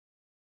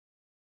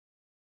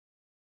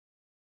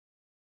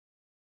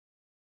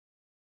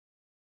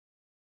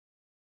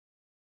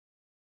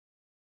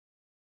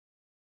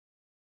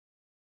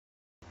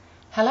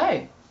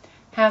Hello,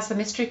 how's the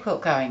mystery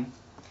quilt going?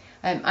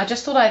 I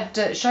just thought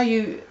I'd show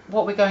you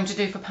what we're going to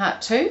do for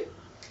part 2.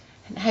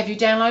 Have you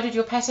downloaded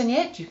your pattern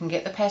yet? You can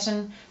get the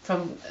pattern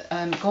from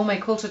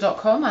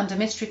gourmetquilter.com under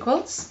mystery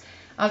quilts.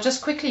 I'll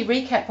just quickly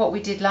recap what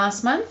we did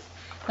last month.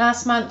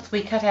 Last month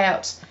we cut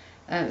out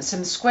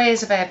some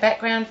squares of our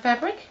background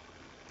fabric,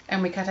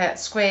 and we cut out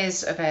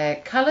squares of our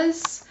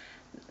colours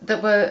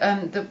that were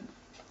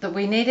that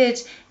we needed,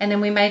 and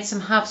then we made some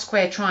half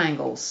square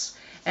triangles.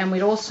 And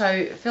we'd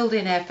also filled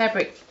in our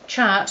fabric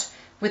chart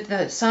with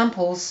the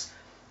samples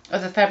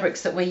of the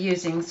fabrics that we're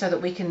using so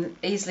that we can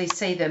easily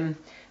see them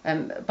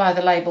by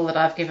the label that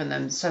I've given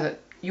them, so that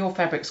your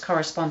fabrics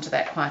correspond to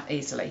that quite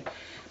easily.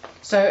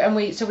 So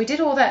we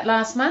did all that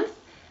last month,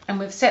 and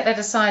we've set that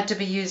aside to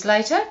be used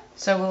later.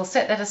 So we'll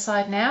set that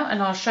aside now,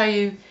 and I'll show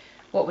you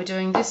what we're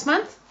doing this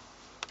month.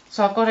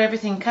 So I've got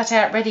everything cut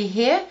out ready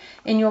here.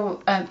 In your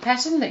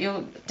pattern that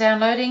you're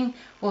downloading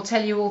will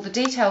tell you all the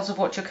details of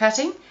what you're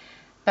cutting.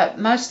 But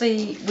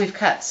mostly we've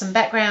cut some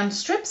background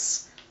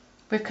strips,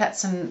 we've cut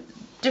some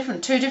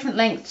two different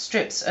length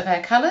strips of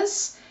our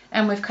colours,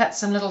 and we've cut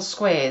some little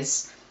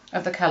squares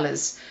of the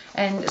colours.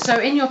 And so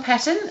in your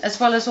pattern, as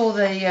well as all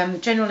the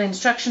general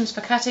instructions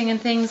for cutting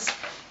and things,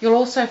 you'll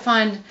also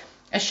find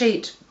a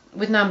sheet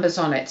with numbers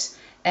on it.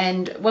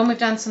 And when we've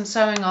done some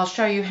sewing, I'll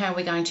show you how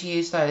we're going to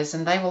use those,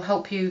 and they will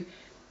help you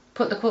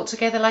put the quilt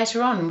together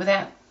later on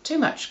without too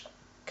much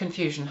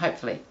confusion,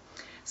 hopefully.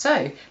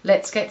 So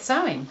let's get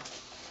sewing.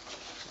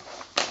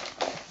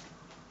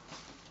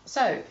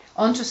 So,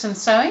 on to some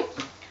sewing.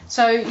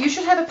 So you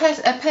should have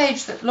a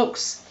page that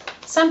looks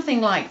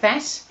something like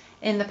that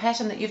in the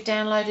pattern that you've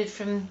downloaded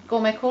from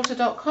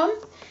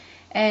gourmetquilter.com.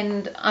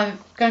 And I'm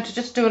going to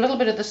just do a little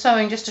bit of the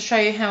sewing just to show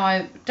you how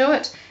I do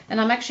it. And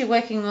I'm actually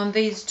working on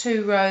these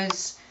 2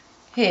 rows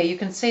here. You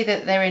can see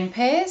that they're in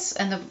pairs,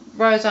 and the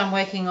rows I'm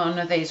working on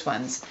are these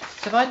ones.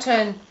 So if I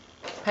turn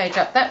the page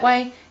up that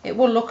way, it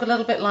will look a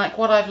little bit like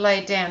what I've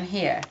laid down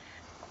here.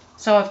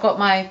 So I've got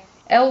my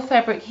L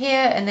fabric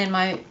here, and then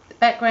my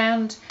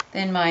background,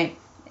 then my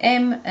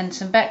M and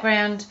some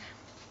background,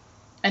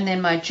 and then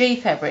my G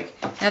fabric.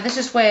 Now this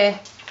is where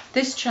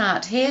this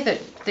chart here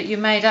that you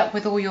made up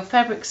with all your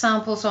fabric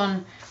samples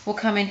on will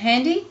come in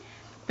handy,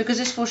 because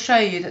this will show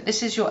you that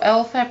this is your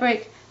L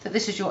fabric, that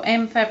this is your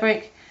M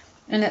fabric,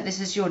 and that this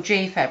is your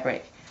G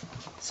fabric.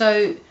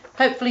 So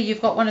hopefully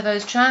you've got one of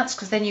those charts,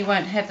 because then you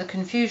won't have the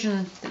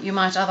confusion that you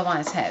might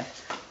otherwise have.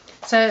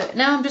 So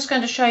now I'm just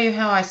going to show you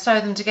how I sew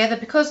them together.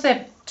 Because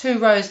they're 2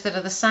 rows that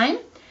are the same,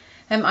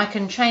 I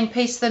can chain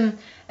piece them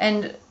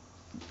and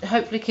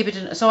hopefully keep it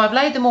in. So I've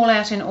laid them all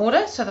out in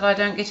order so that I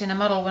don't get in a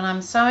muddle when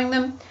I'm sewing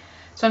them.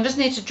 So I just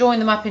need to join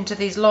them up into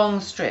these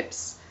long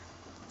strips.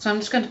 So I'm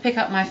just going to pick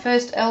up my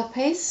first L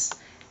piece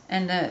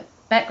and the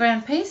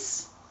background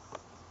piece,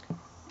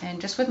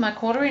 and just with my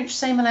 1/4 inch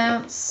seam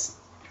allowance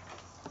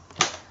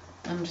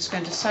I'm just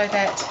going to sew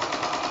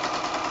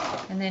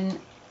that, and then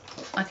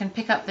I can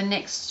pick up the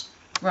next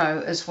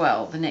row as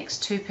well, the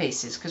next 2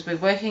 pieces, because we're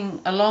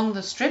working along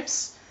the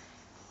strips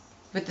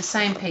with the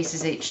same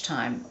pieces each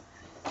time.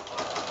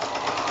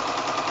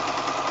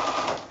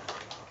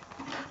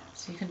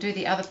 So you can do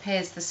the other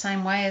pairs the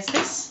same way as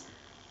this.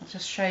 I'll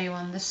just show you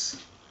on this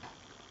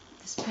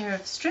pair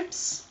of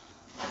strips.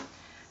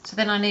 So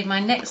then I need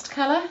my next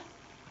colour,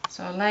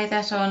 so I'll lay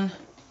that on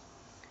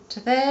to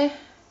there.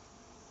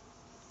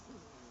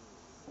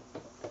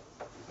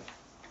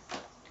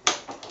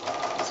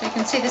 So you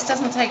can see this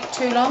doesn't take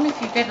too long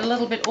if you get a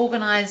little bit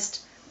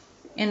organised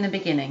in the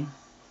beginning.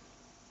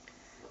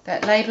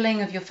 That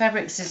labelling of your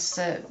fabrics is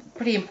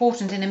pretty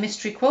important in a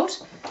mystery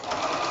quilt,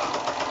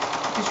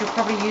 because you're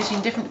probably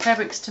using different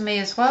fabrics to me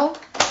as well,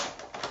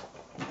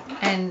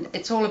 and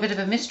it's all a bit of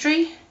a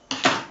mystery.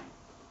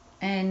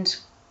 And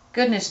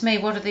goodness me,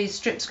 what are these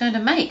strips going to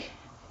make?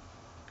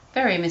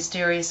 Very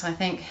mysterious, I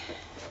think.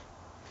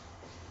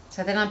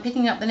 So then I'm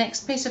picking up the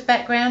next piece of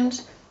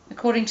background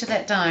according to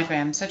that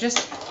diagram. So just,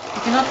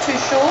 if you're not too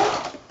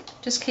sure,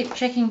 just keep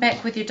checking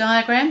back with your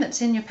diagram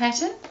that's in your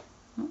pattern.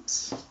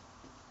 Oops.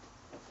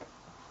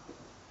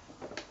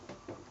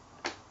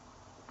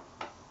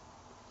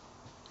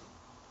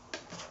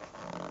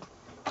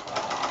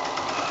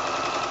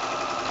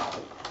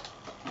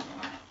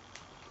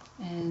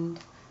 And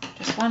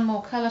just one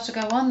more colour to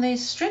go on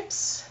these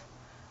strips.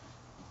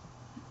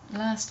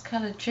 Last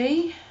colour,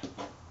 G.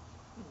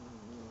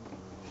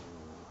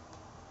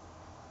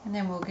 And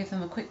then we'll give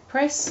them a quick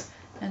press,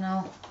 and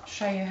I'll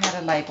show you how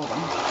to label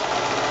them.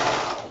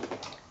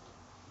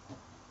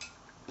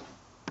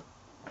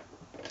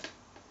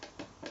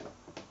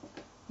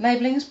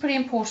 Labelling is pretty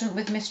important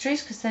with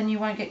mysteries, because then you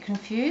won't get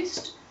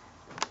confused,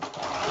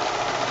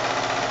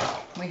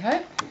 we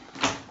hope.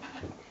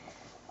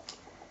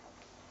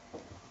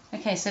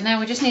 Okay, so now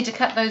we just need to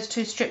cut those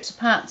 2 strips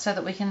apart so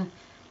that we can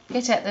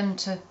get at them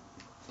to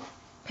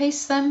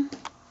piece them.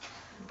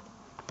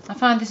 I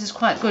find this is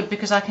quite good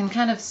because I can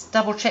kind of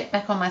double check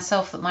back on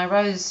myself that my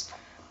rows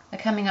are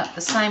coming up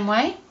the same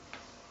way.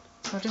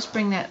 So I'll just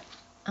bring that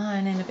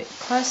iron in a bit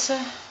closer.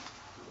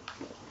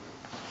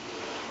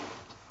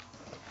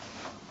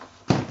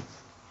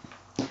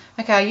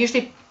 Okay, I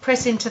usually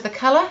press into the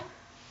colour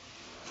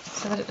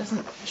so that it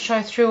doesn't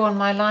show through on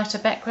my lighter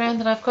background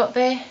that I've got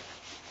there.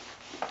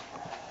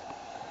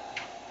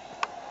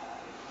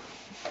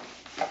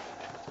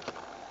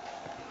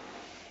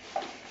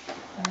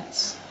 And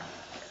that's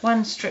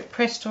one strip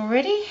pressed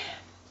already.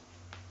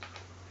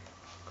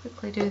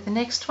 Quickly do the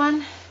next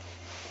one.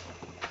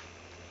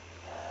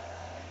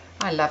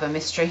 I love a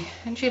mystery.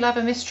 Don't you love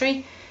a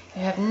mystery?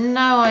 You have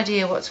no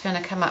idea what's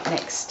going to come up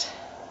next.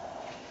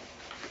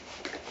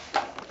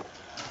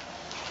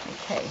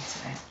 Okay, so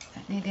I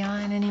don't need the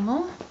iron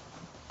anymore.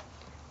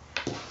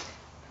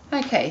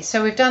 Okay,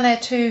 so we've done our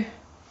two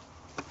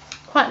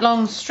quite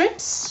long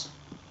strips.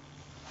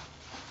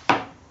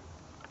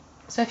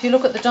 So if you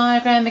look at the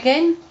diagram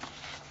again,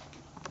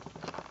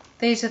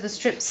 these are the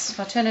strips. If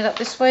I turn it up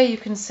this way, you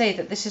can see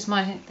that this is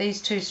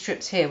these two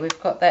strips here.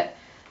 We've got that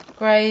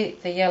grey,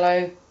 the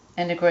yellow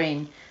and the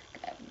green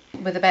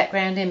with a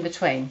background in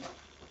between.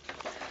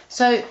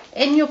 So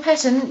in your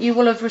pattern you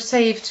will have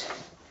received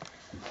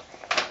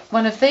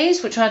one of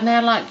these, which I'd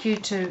now like you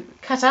to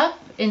cut up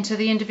into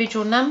the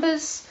individual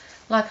numbers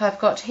like I've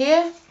got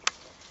here.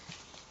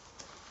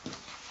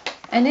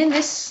 And in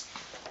this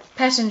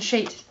pattern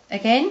sheet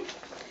again,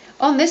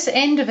 on this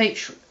end of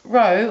each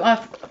row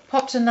I've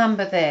popped a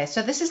number there.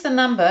 So this is the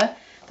number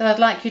that I'd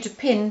like you to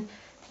pin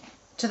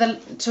to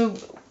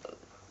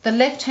the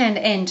left hand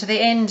end, to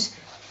the end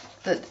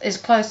that is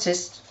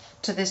closest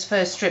to this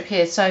first strip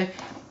here. So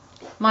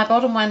my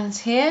bottom one's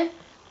here.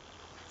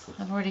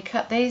 I've already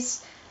cut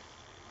these.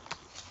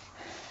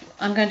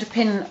 I'm going to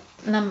pin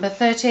number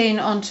 13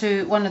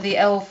 onto one of the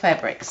L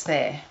fabrics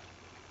there.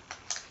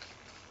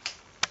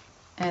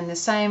 And the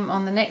same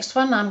on the next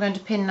one, I'm going to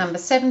pin number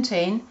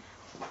 17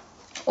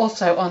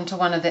 also onto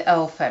one of the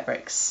L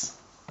fabrics.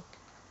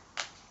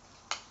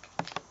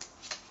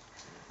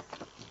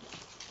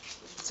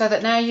 So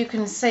that now you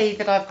can see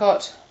that I've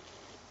got,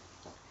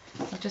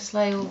 I'll just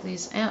lay all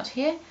these out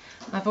here.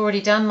 I've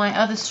already done my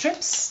other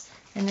strips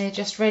and they're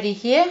just ready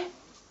here.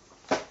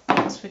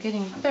 So we're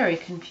getting very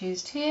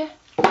confused here.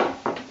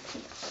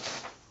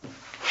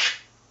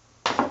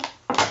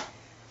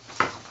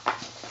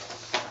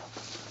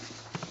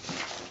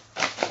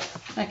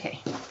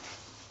 Okay,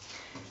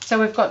 so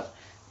we've got,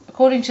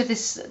 according to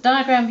this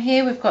diagram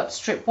here, we've got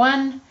strip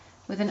 1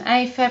 with an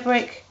A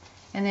fabric,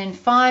 and then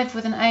 5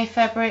 with an A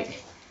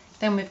fabric,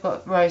 then we've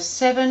got row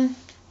 7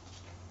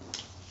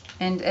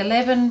 and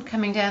 11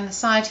 coming down the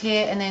side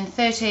here, and then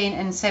 13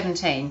 and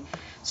 17.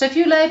 So if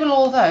you label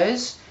all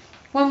those,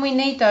 when we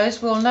need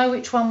those we'll know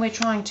which one we're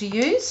trying to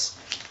use.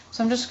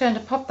 So I'm just going to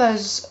pop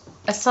those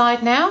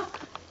aside now.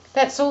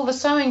 That's all the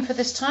sewing for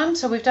this time.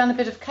 So we've done a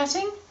bit of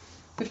cutting,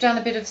 we've done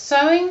a bit of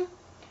sewing.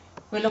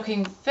 We're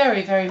looking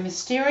very, very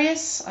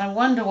mysterious. I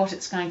wonder what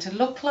it's going to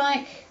look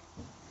like.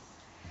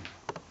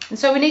 And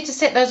so we need to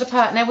set those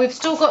apart. Now we've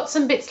still got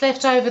some bits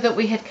left over that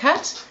we had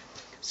cut.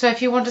 So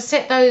if you want to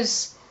set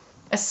those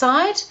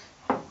aside,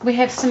 we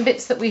have some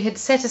bits that we had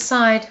set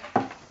aside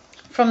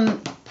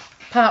from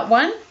part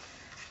 1.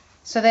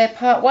 So they're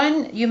part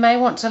 1. You may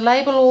want to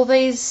label all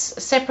these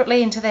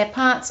separately into their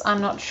parts. I'm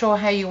not sure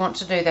how you want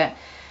to do that.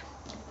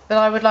 But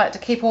I would like to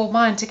keep all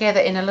mine together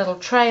in a little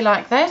tray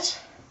like that.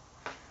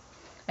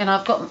 And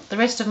I've got the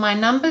rest of my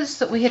numbers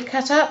that we had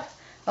cut up.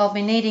 I'll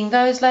be needing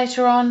those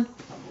later on.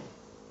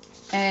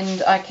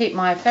 And I keep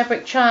my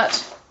fabric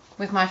chart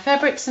with my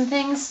fabrics and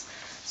things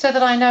so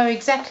that I know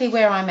exactly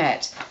where I'm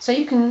at. So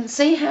you can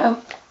see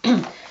how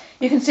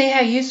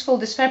useful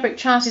this fabric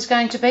chart is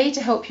going to be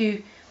to help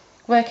you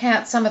work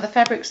out some of the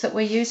fabrics that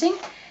we're using.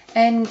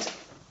 And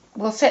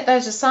we'll set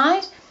those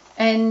aside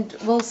and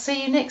we'll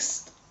see you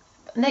next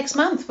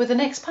month with the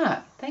next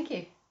part. Thank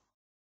you.